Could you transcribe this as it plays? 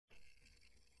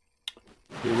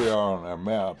Here we are on our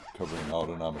map covering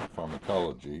autonomic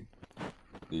pharmacology.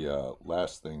 The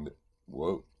last thing that,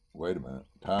 whoa, wait a minute,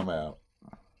 time out.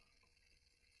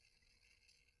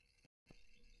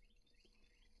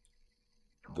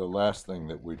 The last thing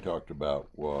that we talked about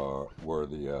were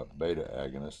the beta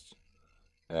agonists.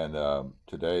 And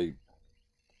today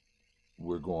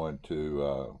we're going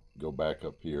to go back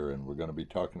up here and we're going to be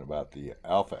talking about the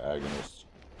alpha agonists.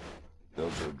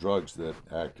 Those are drugs that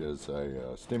act as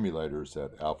stimulators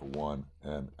at alpha-1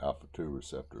 and alpha-2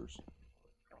 receptors.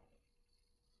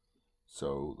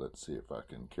 So let's see if I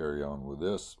can carry on with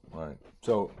this. All right.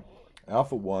 So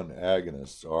alpha-1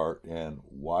 agonists are in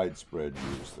widespread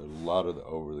use. There's a lot of the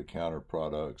over-the-counter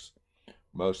products.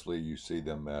 Mostly you see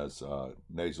them as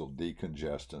nasal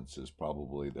decongestants is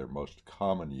probably their most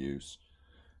common use.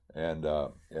 And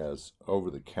as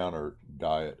over-the-counter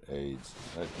diet aids.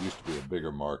 That used to be a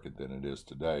bigger market than it is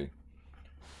today,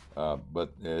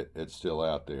 but it's still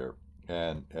out there.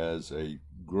 And as a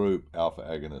group, alpha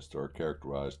agonists are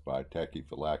characterized by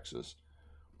tachyphylaxis,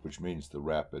 which means the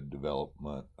rapid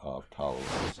development of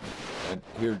tolerance. And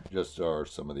here just are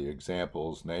some of the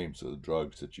examples, names of the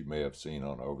drugs that you may have seen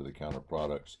on over-the-counter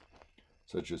products,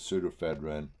 such as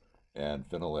pseudoephedrine and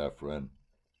phenylephrine,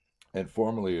 and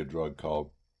formerly a drug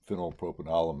called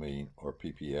phenylpropanolamine, or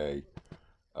PPA,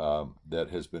 that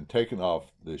has been taken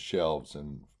off the shelves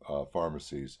in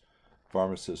pharmacies.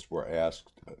 Pharmacists were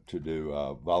asked to do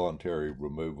voluntary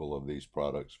removal of these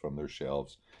products from their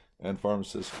shelves, and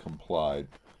pharmacists complied.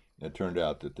 It turned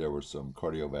out that there was some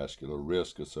cardiovascular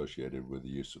risk associated with the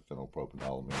use of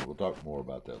phenylpropanolamine. We'll talk more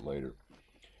about that later.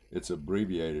 It's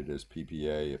abbreviated as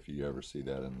PPA if you ever see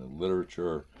that in the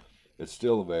literature. It's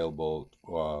still available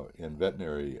in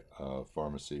veterinary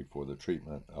pharmacy for the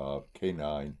treatment of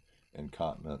canine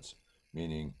incontinence,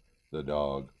 meaning the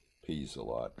dog pees a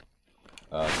lot.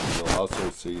 You'll also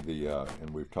see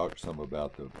and we've talked some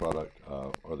about the product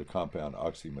or the compound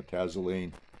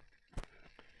oxymetazoline,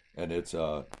 and it's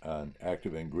an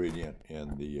active ingredient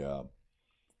in the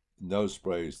nose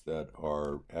sprays that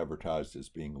are advertised as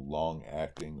being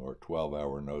long-acting or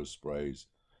 12-hour nose sprays.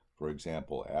 For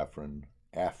example, Afrin,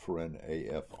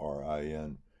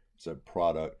 A-F-R-I-N, is a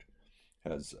product,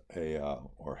 has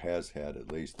had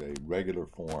at least a regular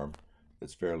form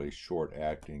that's fairly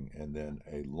short-acting, and then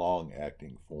a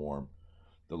long-acting form.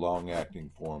 The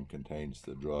long-acting form contains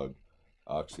the drug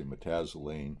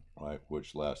oxymetazoline, right,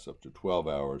 which lasts up to 12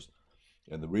 hours.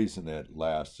 And the reason it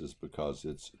lasts is because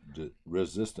it's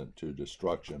resistant to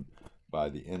destruction by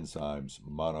the enzymes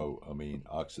monoamine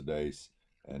oxidase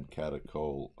and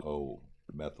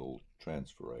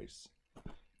catechol-O-methyltransferase.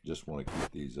 Just want to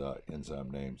keep these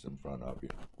enzyme names in front of you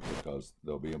because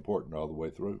they'll be important all the way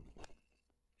through.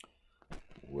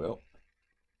 Well,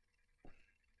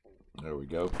 there we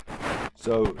go.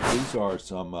 So these are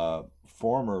some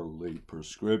formerly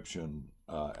prescription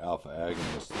alpha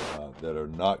agonists that are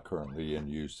not currently in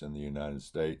use in the United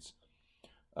States.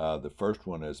 The first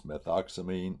one is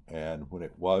methoxamine, and when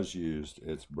it was used,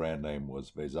 its brand name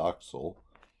was Vasoxil.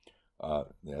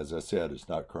 As I said, it's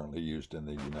not currently used in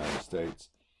the United States.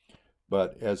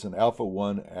 But as an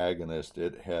alpha-1 agonist,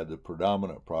 it had the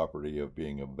predominant property of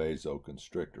being a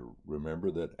vasoconstrictor. Remember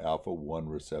that alpha-1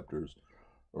 receptors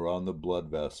are on the blood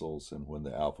vessels, and when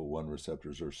the alpha-1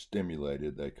 receptors are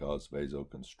stimulated, they cause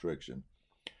vasoconstriction.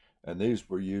 And these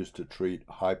were used to treat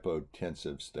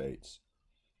hypotensive states,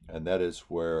 and that is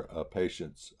where a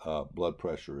patient's blood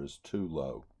pressure is too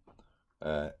low.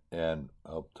 And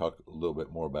I'll talk a little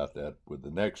bit more about that with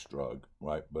the next drug,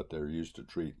 right? But they're used to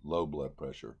treat low blood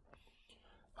pressure.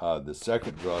 The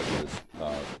second drug is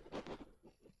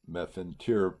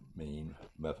mephentermine,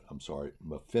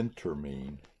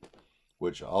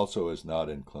 which also is not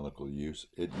in clinical use.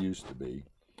 It used to be.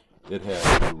 It has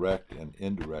direct and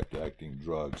indirect acting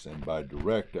drugs, and by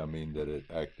direct I mean that it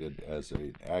acted as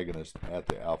an agonist at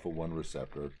the alpha-1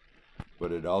 receptor,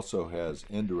 but it also has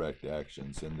indirect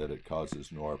actions in that it causes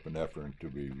norepinephrine to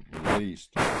be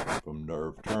released from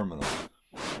nerve terminals.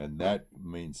 And that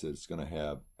means that it's going to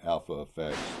have alpha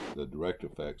effects. The direct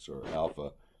effects are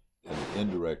alpha, and the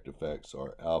indirect effects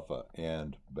are alpha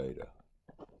and beta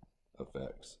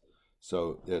effects.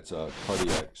 So it's a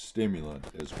cardiac stimulant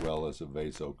as well as a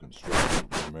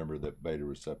vasoconstrictor. Remember that beta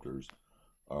receptors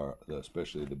are,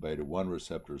 especially the beta-1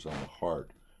 receptors on the heart,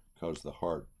 cause the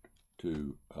heart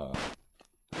to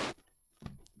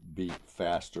beat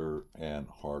faster and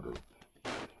harder.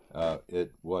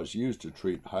 It was used to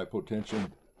treat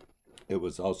hypotension. It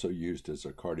was also used as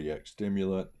a cardiac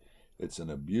stimulant. It's an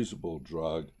abusable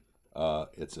drug.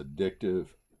 It's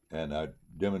addictive, and I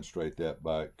demonstrate that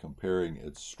by comparing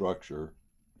its structure.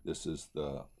 This is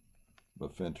the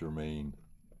mephentermine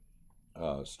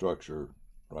structure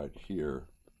right here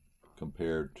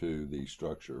compared to the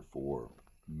structure for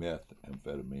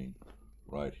methamphetamine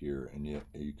right here. And yet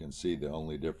you can see the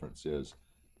only difference is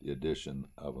the addition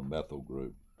of a methyl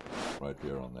group right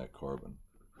there on that carbon.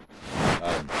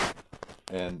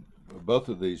 And both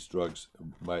of these drugs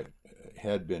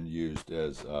had been used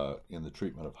as in the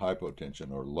treatment of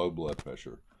hypotension or low blood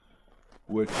pressure,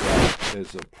 which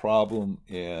is a problem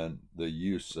in the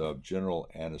use of general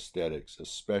anesthetics,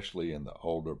 especially in the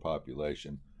older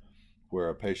population, where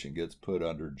a patient gets put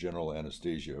under general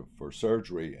anesthesia for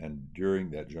surgery, and during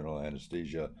that general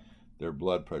anesthesia, their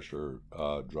blood pressure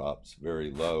drops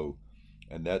very low,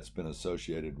 and that's been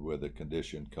associated with a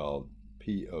condition called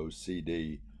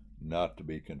POCD, not to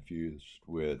be confused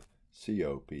with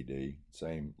COPD,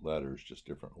 same letters, just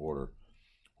different order,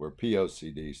 where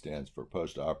POCD stands for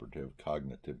postoperative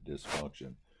cognitive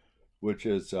dysfunction, which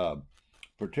is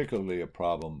particularly a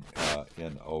problem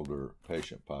in older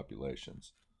patient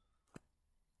populations.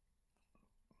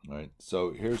 All right,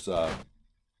 so here's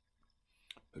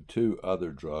two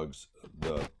other drugs.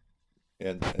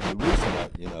 And the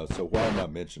reason so why am I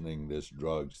mentioning these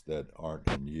drugs that aren't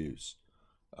in use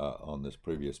on this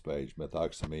previous page?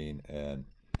 Methoxamine and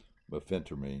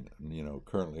mephentermine,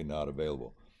 currently not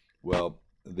available. Well,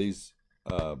 these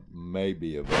may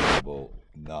be available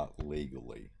not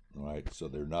legally, right? So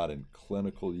they're not in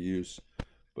clinical use,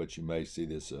 but you may see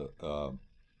this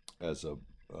as a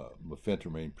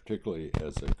mephentermine, particularly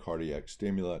as a cardiac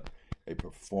stimulant, a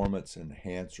performance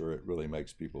enhancer. It really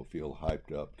makes people feel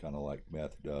hyped up, kind of like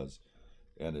meth does,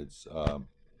 and it's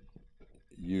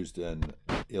used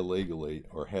illegally,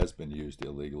 or has been used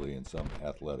illegally in some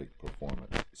athletic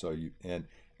performance. So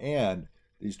and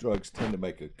these drugs tend to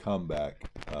make a comeback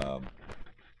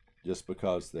just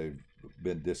because they've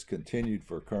been discontinued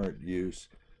for current use.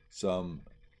 Some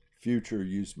future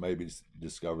use may be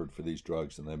discovered for these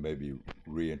drugs, and they may be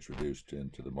reintroduced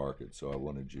into the market. So I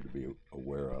wanted you to be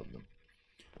aware of them.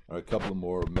 All right, a couple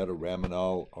more: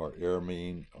 metaraminol or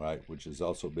aramine, right, which has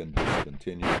also been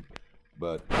discontinued,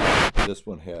 but this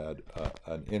one had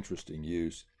an interesting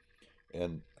use,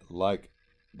 and like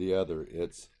the other,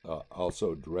 it's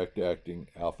also direct acting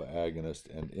alpha agonist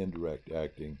and indirect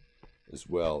acting as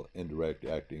well. Indirect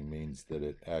acting means that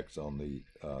it acts on the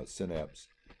synapse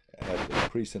at the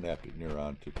presynaptic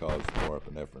neuron to cause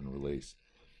norepinephrine release,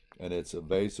 and it's a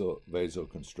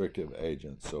vasoconstrictive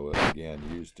agent. So again,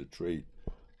 used to treat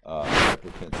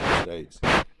hypertensive states,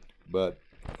 but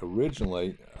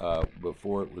originally,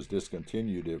 before it was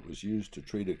discontinued, it was used to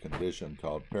treat a condition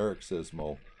called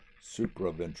paroxysmal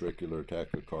supraventricular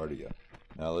tachycardia.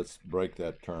 Now let's break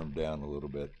that term down a little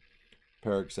bit.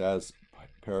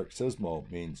 Paroxysmal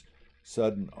means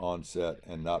sudden onset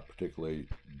and not particularly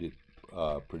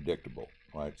predictable,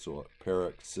 right? So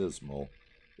paroxysmal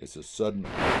is a sudden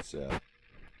onset.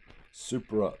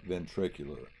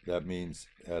 Supraventricular, that means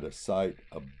at a site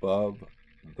above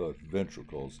the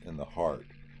ventricles in the heart.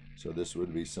 So this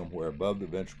would be somewhere above the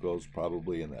ventricles,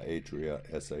 probably in the atria,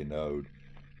 SA node,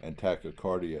 and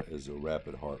tachycardia is a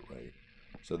rapid heart rate.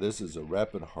 So this is a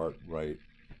rapid heart rate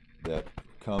that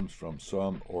comes from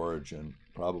some origin,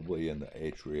 probably in the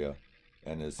atria,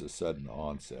 and is a sudden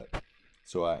onset.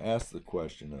 So I asked the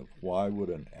question of why would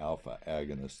an alpha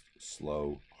agonist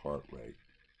slow heart rate?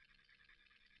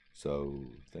 So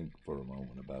think for a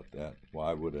moment about that.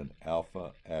 Why would an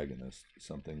alpha agonist,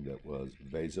 something that was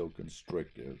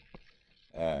vasoconstrictive,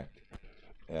 act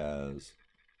as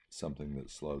something that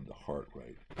slowed the heart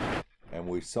rate? And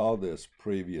we saw this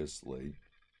previously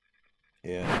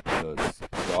in the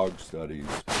dog studies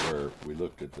where we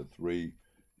looked at the 3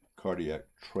 cardiac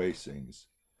tracings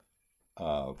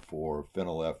for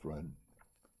phenylephrine,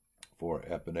 for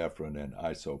epinephrine, and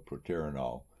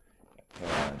isoproterenol.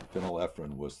 And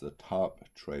phenylephrine was the top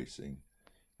tracing,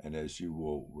 and as you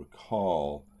will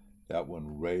recall, that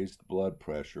one raised blood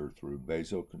pressure through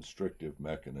vasoconstrictive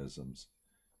mechanisms,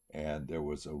 and there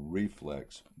was a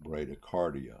reflex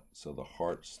bradycardia, so the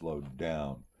heart slowed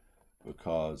down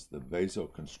because the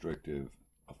vasoconstrictive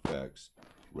effects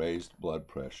raised blood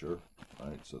pressure,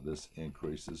 right? So this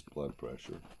increases blood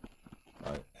pressure,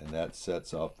 right? And that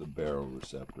sets off the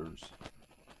baroreceptors.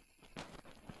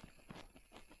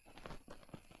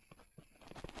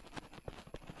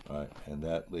 Right, and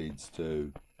that leads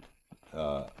to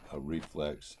a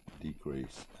reflex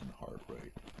decrease in heart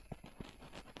rate.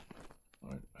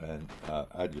 Right, and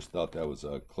I just thought that was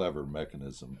a clever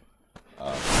mechanism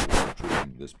for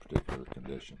treating this particular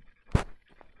condition.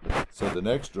 So the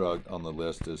next drug on the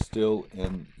list is still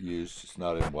in use. It's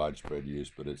not in widespread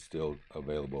use, but it's still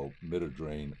available: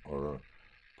 midodrine or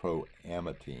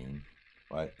proamotine.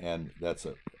 right? And that's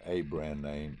a brand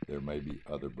name. There may be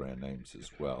other brand names as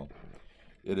well.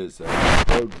 It is a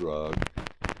prodrug.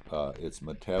 It's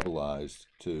metabolized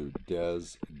to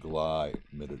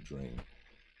desglymitadrine.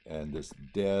 And this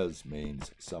des means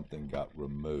something got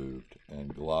removed,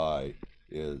 and gly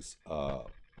is a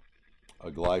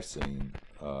glycine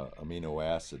amino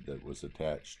acid that was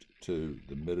attached to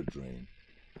the midodrine,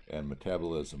 and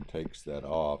metabolism takes that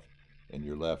off, and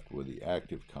you're left with the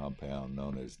active compound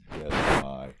known as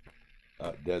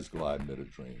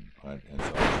desglymitadrine, right? And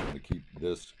so I'm going to keep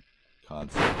this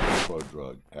concept of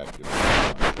prodrug active.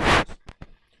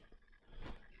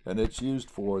 And it's used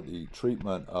for the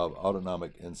treatment of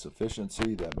autonomic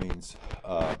insufficiency. That means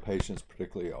patients,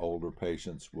 particularly older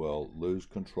patients, will lose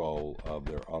control of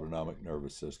their autonomic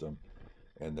nervous system,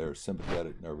 and their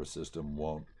sympathetic nervous system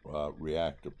won't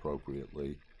react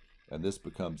appropriately. And this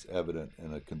becomes evident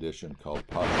in a condition called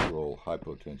postural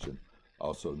hypotension,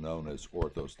 also known as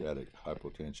orthostatic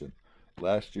hypotension.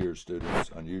 Last year's students,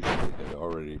 unusually, had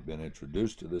already been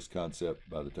introduced to this concept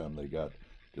by the time they got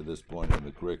to this point in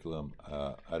the curriculum.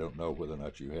 I don't know whether or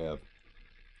not you have.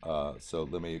 So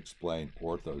let me explain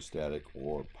orthostatic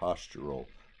or postural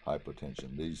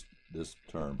hypotension. This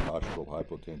term, postural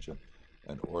hypotension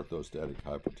and orthostatic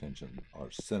hypotension, are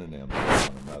synonyms with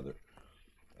one another.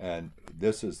 And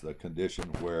this is the condition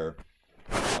where,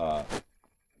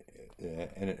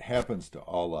 and it happens to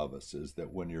all of us, is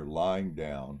that when you're lying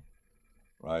down,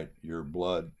 right, your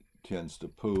blood tends to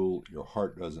pool, your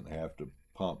heart doesn't have to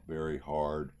pump very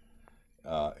hard,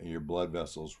 your blood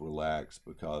vessels relax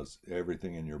because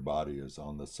everything in your body is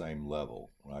on the same level,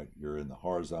 right? You're in the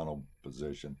horizontal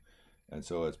position, and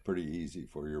so it's pretty easy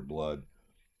for your blood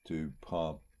to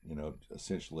pump,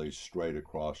 essentially straight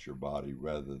across your body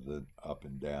rather than up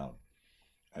and down,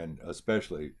 and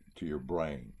especially to your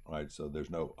brain, right? So there's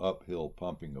no uphill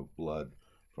pumping of blood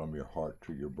from your heart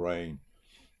to your brain.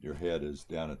 Your head is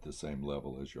down at the same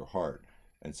level as your heart.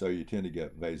 And so you tend to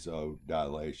get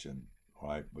vasodilation,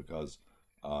 right? Because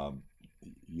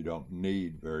you don't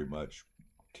need very much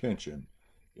tension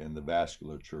in the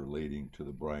vasculature leading to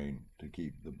the brain to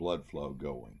keep the blood flow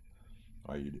going.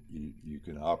 You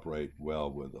can operate well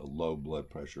with a low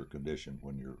blood pressure condition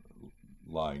when you're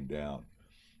lying down.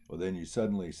 Well, then you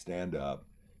suddenly stand up,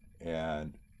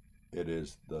 and it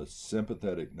is the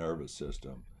sympathetic nervous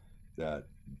system that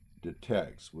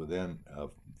detects within a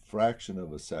fraction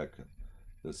of a second.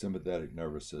 The sympathetic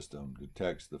nervous system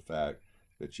detects the fact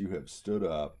that you have stood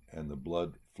up and the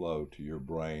blood flow to your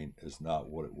brain is not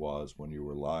what it was when you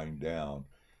were lying down.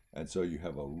 And so you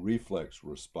have a reflex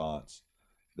response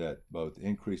that both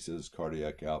increases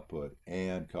cardiac output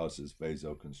and causes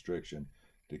vasoconstriction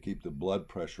to keep the blood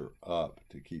pressure up,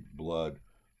 to keep blood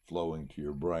flowing to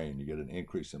your brain. You get an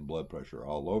increase in blood pressure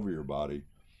all over your body,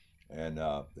 and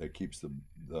it keeps the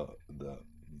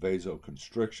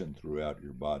vasoconstriction throughout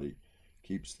your body,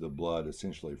 keeps the blood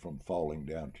essentially from falling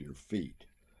down to your feet.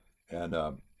 And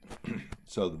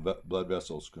so the blood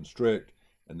vessels constrict,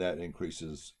 and that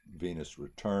increases venous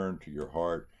return to your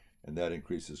heart, and that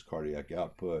increases cardiac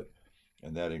output,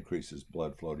 and that increases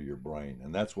blood flow to your brain.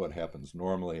 And that's what happens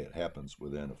normally. It happens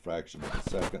within a fraction of a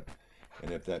second.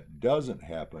 And if that doesn't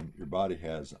happen, your body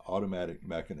has automatic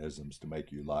mechanisms to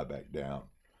make you lie back down.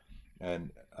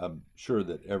 And I'm sure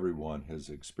that everyone has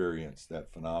experienced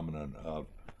that phenomenon of,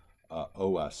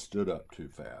 oh, I stood up too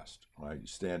fast, right? You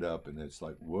stand up and it's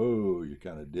like, whoa, you're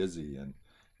kind of dizzy and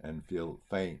feel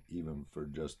faint even for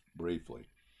just briefly.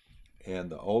 And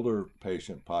the older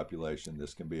patient population,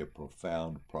 this can be a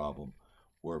profound problem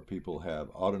where people have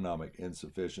autonomic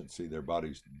insufficiency. Their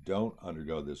bodies don't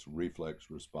undergo this reflex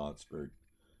response very,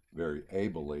 very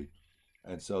ably,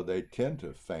 and so they tend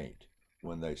to faint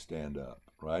when they stand up,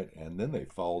 right? And then they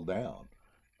fall down.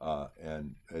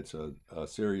 And it's a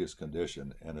serious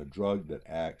condition, and a drug that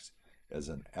acts as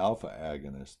an alpha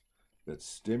agonist that's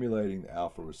stimulating the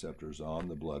alpha receptors on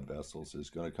the blood vessels is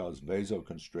going to cause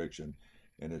vasoconstriction,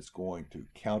 and it's going to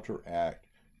counteract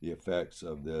the effects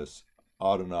of this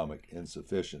autonomic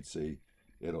insufficiency.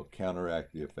 It'll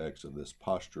counteract the effects of this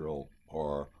postural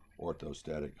or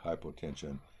orthostatic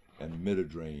hypotension, and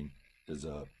midodrine is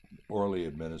a orally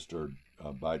administered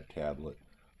bi-tablet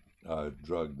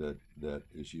drug that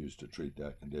is used to treat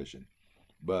that condition.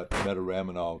 But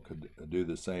metaraminol could do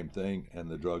the same thing, and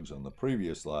the drugs on the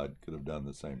previous slide could have done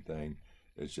the same thing.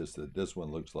 It's just that this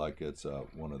one looks like it's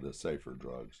one of the safer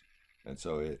drugs. And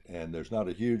so and there's not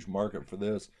a huge market for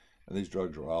this, and these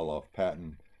drugs are all off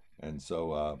patent, and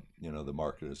so the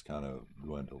market is kind of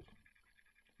dwindled.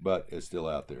 But it's still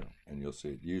out there, and you'll see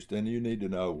it used, and you need to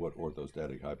know what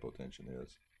orthostatic hypotension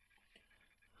is.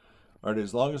 All right,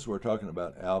 as long as we're talking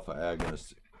about alpha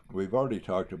agonists, we've already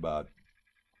talked about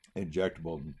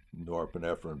injectable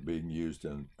norepinephrine being used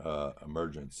in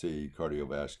emergency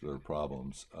cardiovascular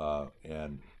problems,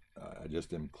 and I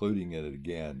just including it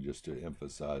again just to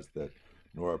emphasize that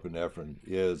norepinephrine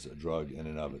is a drug in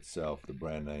and of itself. The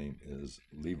brand name is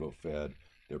Levofed.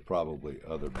 There are probably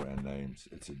other brand names.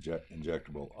 It's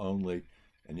injectable only,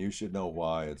 and you should know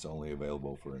why it's only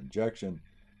available for injection,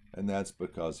 and that's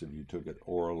because if you took it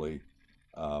orally,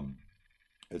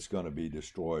 it's going to be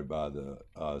destroyed by the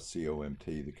COMT,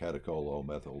 the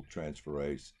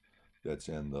catecholomethyltransferase, that's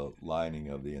in the lining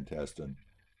of the intestine,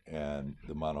 and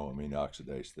the monoamine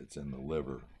oxidase that's in the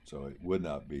liver. So it would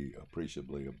not be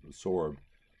appreciably absorbed,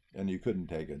 and you couldn't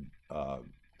take it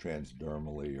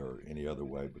transdermally or any other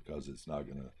way because it's not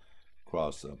going to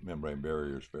cross membrane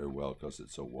barriers very well because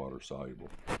it's so water soluble.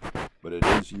 But it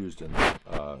is used in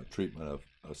treatment of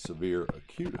a severe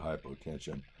acute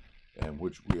hypotension, and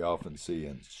which we often see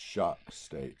in shock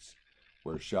states,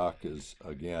 where shock is,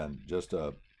 again, just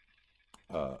a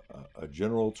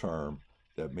general term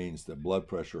that means that blood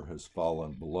pressure has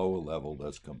fallen below a level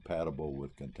that's compatible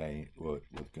with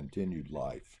continued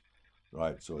life,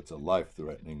 right? So it's a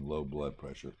life-threatening low blood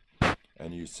pressure.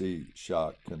 And you see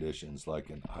shock conditions like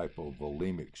in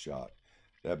hypovolemic shock.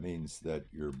 That means that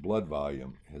your blood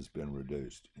volume has been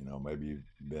reduced. You know, maybe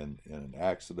you've been in an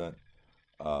accident,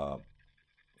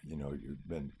 you know, you've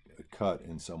been cut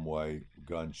in some way,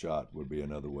 gunshot would be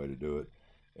another way to do it,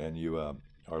 and you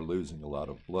are losing a lot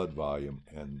of blood volume,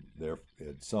 and there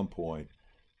at some point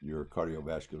your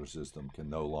cardiovascular system can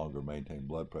no longer maintain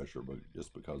blood pressure, but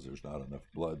just because there's not enough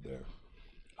blood there,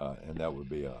 and that would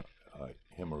be a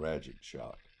hemorrhagic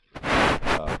shock.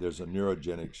 There's a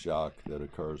neurogenic shock that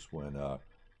occurs when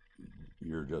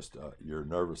your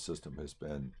nervous system has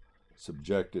been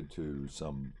subjected to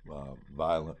some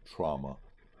violent trauma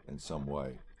in some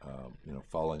way, you know,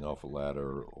 falling off a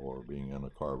ladder or being in a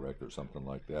car wreck or something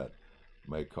like that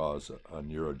may cause a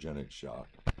neurogenic shock.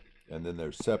 And then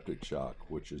there's septic shock,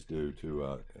 which is due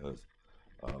to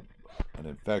an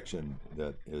infection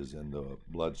that is in the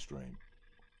bloodstream,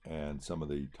 and some of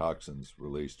the toxins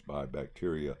released by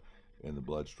bacteria in the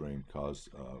bloodstream cause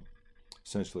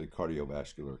essentially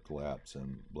cardiovascular collapse,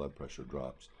 and blood pressure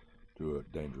drops to a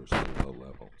dangerously low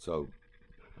level. So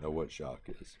know what shock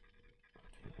is.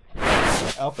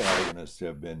 Alpha agonists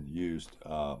have been used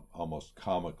almost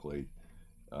comically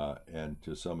and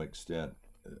to some extent,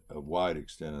 a wide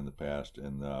extent in the past,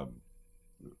 in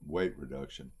weight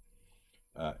reduction.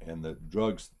 And the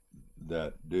drugs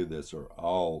that do this are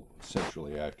all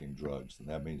centrally acting drugs, and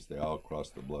that means they all cross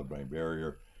the blood-brain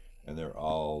barrier, and they're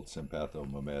all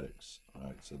sympathomimetics.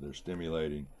 Right? So they're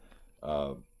stimulating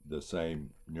the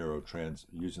same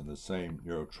using the same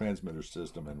neurotransmitter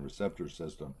system and receptor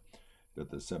system that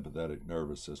the sympathetic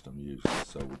nervous system uses.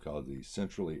 So we call these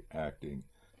centrally acting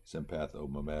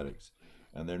sympathomimetics.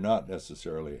 And they're not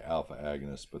necessarily alpha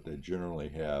agonists, but they generally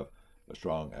have a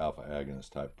strong alpha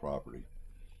agonist type property.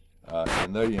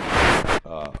 And they include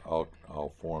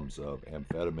all forms of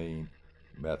amphetamine,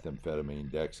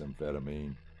 methamphetamine,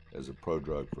 dexamphetamine, as a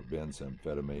prodrug for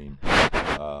benzamphetamine.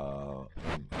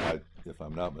 And if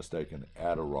I'm not mistaken,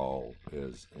 Adderall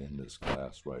is in this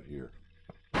class right here.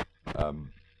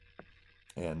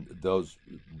 And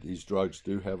these drugs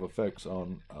do have effects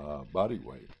on body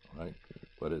weight, right?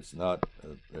 But it's not;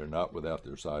 they're not without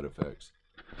their side effects.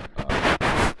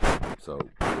 So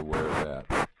be aware of that.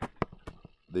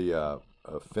 The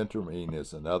phentermine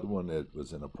is another one that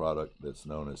was in a product that's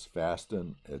known as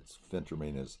Fastin.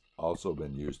 Phentermine has also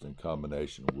been used in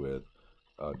combination with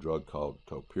a drug called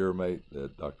topiramate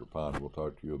that Dr. Pond will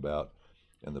talk to you about,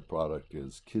 and the product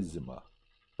is Kizima,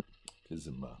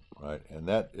 right? And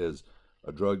that is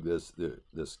a drug. This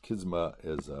Kizima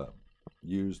is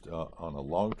used on a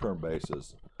long-term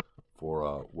basis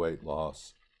for weight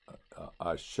loss.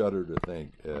 I shudder to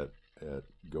think at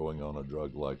going on a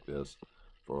drug like this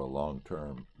for a long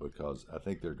term, because I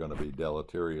think there are going to be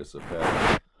deleterious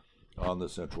effects on the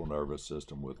central nervous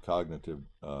system with cognitive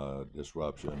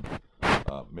disruption,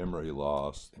 memory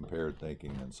loss, impaired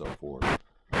thinking, and so forth.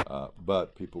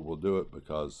 But people will do it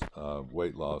because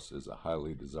weight loss is a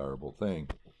highly desirable thing.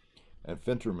 And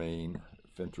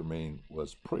phentermine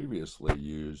was previously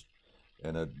used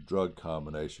in a drug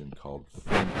combination called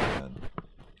fen-phen.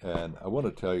 And I want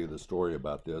to tell you the story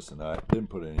about this, and I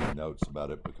didn't put any notes about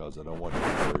it because I don't want you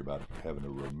to worry about having to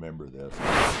remember this.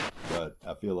 But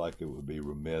I feel like it would be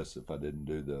remiss if I didn't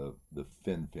do the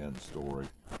fen-phen story.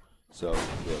 So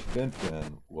the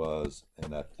fen-phen was,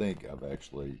 and I think I've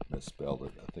actually misspelled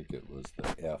it. I think it was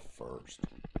the F first.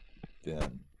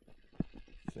 Fen.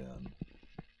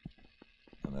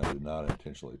 And I did not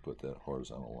intentionally put that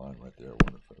horizontal line right there. I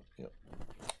wonder if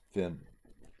fin.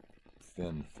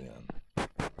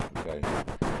 Okay,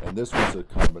 and this was a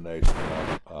combination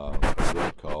of a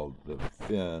drug called the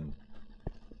fin.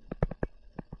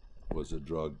 Was a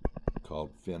drug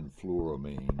called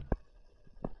fenfluramine.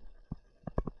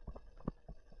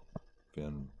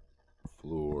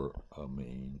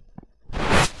 Fenfluramine.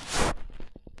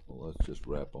 Well, let's just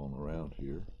wrap on around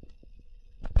here.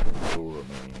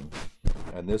 Fenfluramine,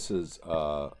 and this is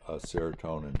a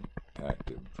serotonin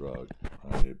active drug.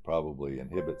 It probably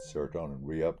inhibits serotonin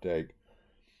reuptake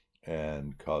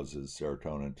and causes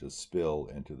serotonin to spill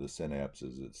into the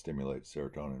synapses. It stimulates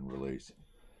serotonin release.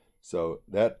 So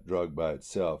that drug by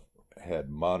itself had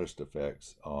modest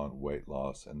effects on weight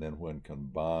loss, and then when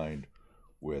combined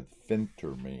with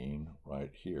phentermine,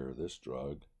 right here, this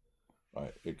drug,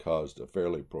 right, it caused a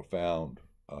fairly profound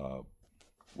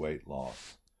weight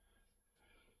loss.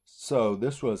 So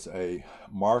this was a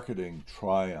marketing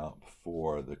triumph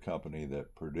for the company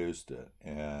that produced it,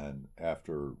 and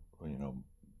after, you know,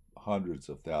 hundreds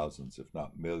of thousands, if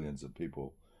not millions of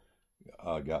people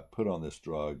got put on this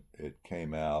drug, it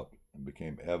came out and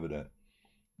became evident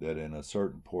that in a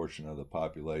certain portion of the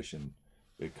population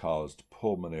it caused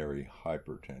pulmonary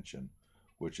hypertension,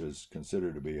 which is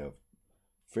considered to be a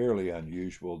fairly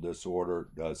unusual disorder.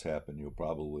 It does happen. You'll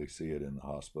probably see it in the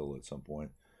hospital at some point.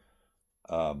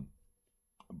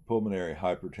 Pulmonary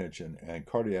hypertension and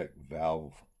cardiac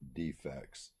valve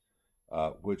defects,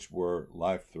 which were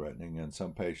life-threatening, and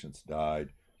some patients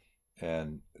died,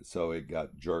 and so it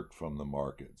got jerked from the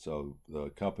market. So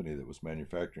the company that was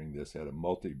manufacturing this had a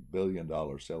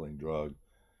multi-billion-dollar selling drug,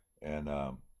 and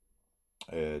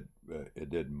it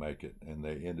didn't make it, and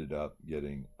they ended up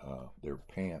getting their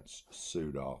pants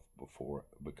sewed off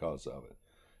because of it.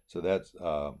 So that's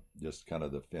just kind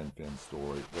of the fen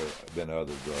story. There have been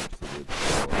other drugs that did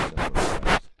similar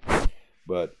things,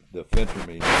 but the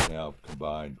phentermine is now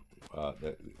combined.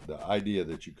 The idea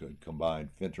that you could combine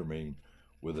phentermine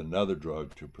with another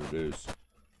drug to produce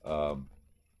a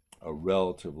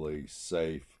relatively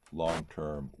safe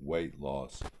long-term weight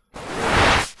loss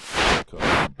is a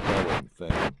compelling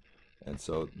thing. And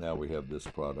so now we have this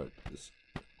product, this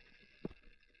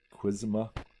Quizima,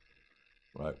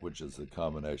 right, which is a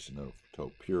combination of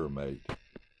topiramate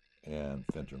and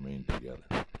phentermine together.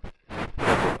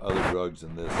 Other drugs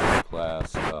in this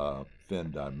class,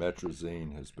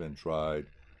 phendimetrazine has been tried.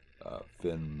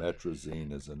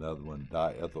 Phenmetrazine is another one.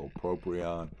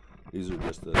 Diethylpropion. These are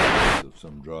just the names of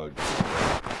some drugs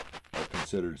that are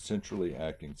considered centrally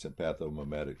acting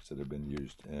sympathomimetics that have been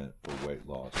used for weight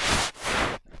loss.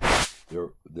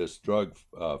 This drug,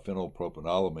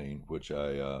 phenylpropanolamine, which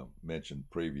I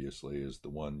mentioned previously, is the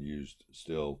one used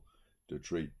still to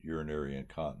treat urinary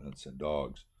incontinence in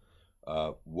dogs.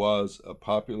 Was a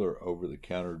popular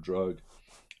over-the-counter drug.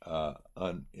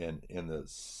 In the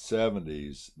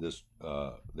 70s,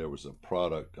 there was a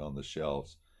product on the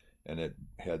shelves, and it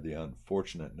had the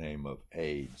unfortunate name of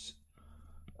AIDS.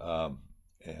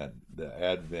 And the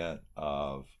advent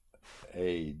of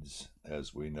AIDS,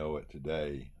 as we know it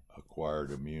today,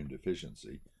 acquired immune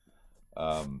deficiency,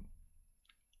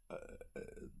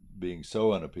 being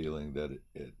so unappealing that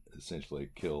it essentially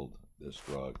killed this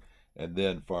drug. And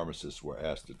then pharmacists were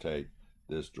asked to take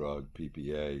this drug,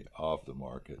 PPA, off the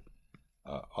market,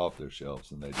 off their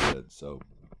shelves, and they did. So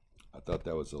I thought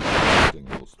that was a interesting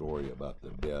little story about the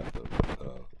death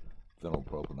of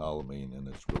phenylpropanolamine and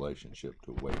its relationship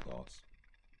to weight loss.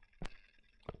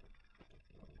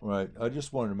 Right. I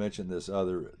just wanted to mention this I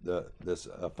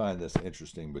find this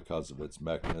interesting because of its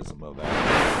mechanism of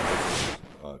action,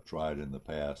 tried in the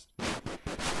past,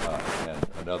 and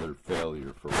another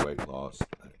failure for weight loss.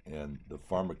 And the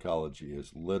pharmacology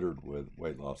is littered with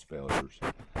weight loss failures.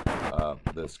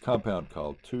 This compound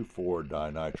called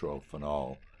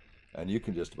 2,4-dinitrophenol, and you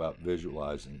can just about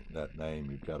visualizing that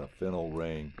name. You've got a phenyl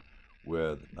ring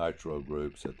with nitro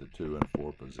groups at the 2 and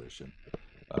 4 position,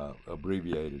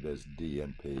 abbreviated as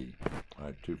DNP.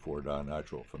 Right,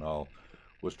 2,4-dinitrophenol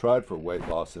was tried for weight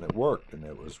loss, and it worked, and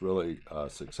it was really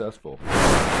successful.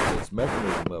 Its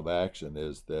mechanism of action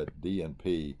is that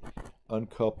DNP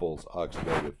uncouples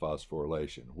oxidative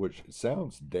phosphorylation, which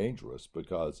sounds dangerous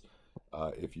because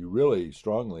if you really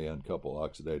strongly uncouple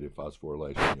oxidative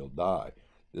phosphorylation, you'll die.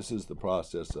 This is the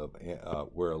process of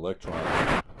where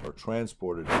electrons are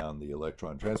transported down the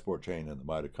electron transport chain in the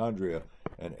mitochondria,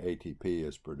 and ATP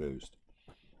is produced.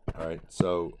 All right,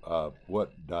 so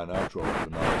what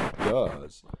dinitrophenol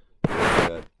does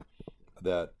is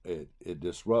that it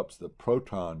disrupts the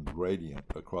proton gradient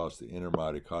across the inner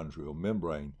mitochondrial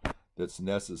membrane that's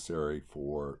necessary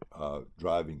for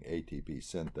driving ATP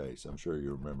synthase. I'm sure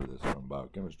you remember this from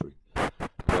biochemistry.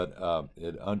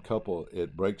 but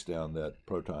it breaks down that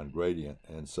proton gradient,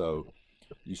 and so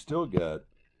you still get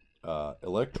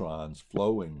electrons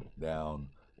flowing down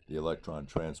the electron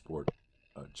transport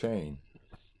chain,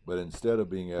 but instead of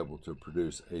being able to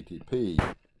produce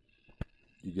ATP,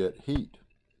 you get heat,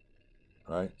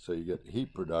 right? So you get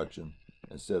heat production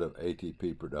instead of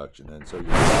ATP production, and so your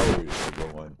calories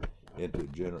are going into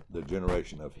the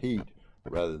generation of heat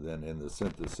rather than in the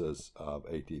synthesis of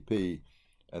ATP.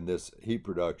 And this heat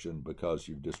production, because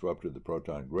you've disrupted the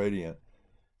proton gradient,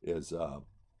 is not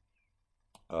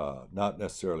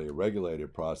necessarily a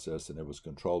regulated process, and it was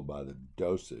controlled by the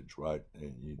dosage, right?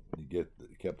 And you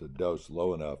kept the dose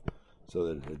low enough so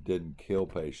that it didn't kill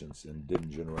patients and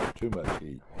didn't generate too much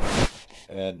heat.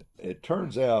 And it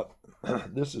turns out,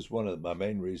 this is one of my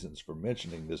main reasons for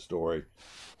mentioning this story,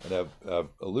 and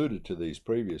I've alluded to these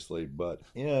previously, but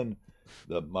in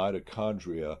the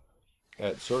mitochondria,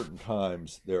 at certain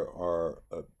times, there are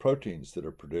proteins that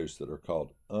are produced that are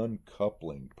called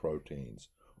uncoupling proteins,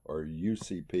 or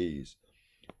UCPs,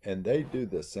 and they do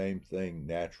the same thing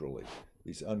naturally.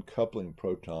 These uncoupling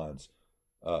proteins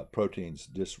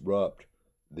disrupt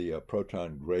the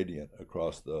proton gradient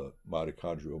across the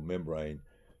mitochondrial membrane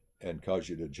and cause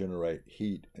you to generate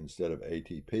heat instead of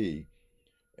ATP,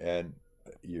 and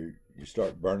you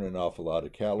start burning off a lot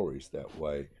of calories that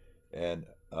way. And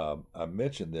I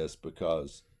mention this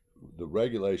because the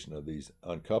regulation of these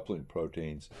uncoupling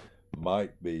proteins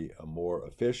might be a more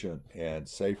efficient and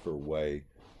safer way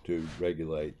to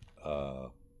regulate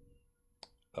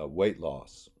weight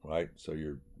loss, right? So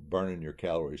you're burning your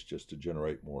calories just to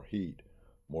generate more heat,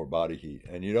 more body heat.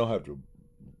 And you don't have to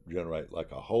generate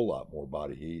like a whole lot more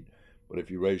body heat, but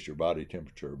if you raise your body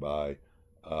temperature by,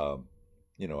 a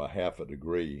half a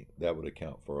degree, that would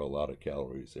account for a lot of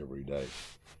calories every day.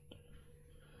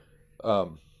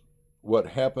 What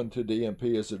happened to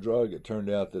DMP as a drug? It turned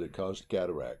out that it caused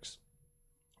cataracts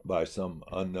by some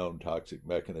unknown toxic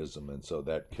mechanism, and so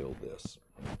that killed this.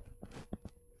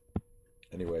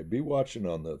 Anyway, be watching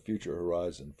on the future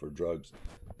horizon for drugs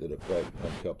that affect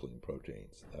uncoupling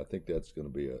proteins. I think that's going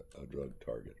to be a drug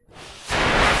target.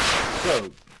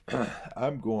 So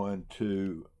I'm going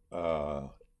to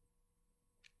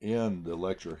end the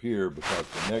lecture here, because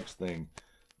the next thing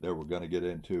that we're going to get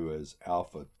into is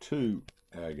alpha-2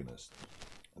 agonists.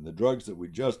 And the drugs that we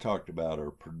just talked about are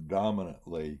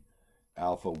predominantly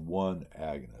alpha-1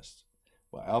 agonists.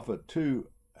 Well, alpha-2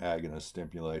 agonist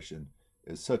stimulation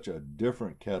is such a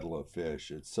different kettle of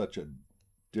fish. It's such a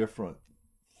different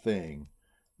thing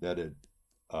that it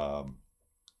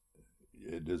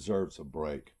deserves a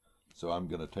break. So I'm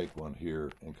going to take one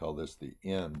here and call this the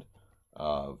end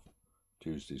of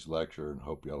Tuesday's lecture, and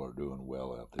hope y'all are doing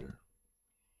well out there.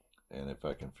 And if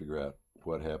I can figure out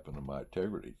what happened to my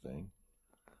integrity thing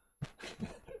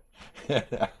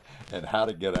and how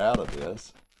to get out of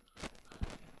this,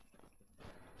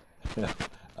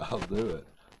 I'll do it.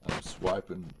 I'm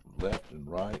swiping left and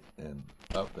right and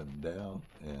up and down,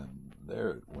 and there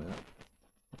it went.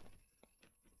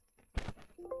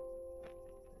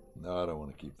 No, I don't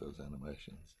want to keep those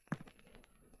animations.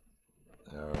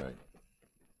 All right.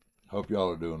 Hope y'all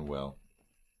are doing well.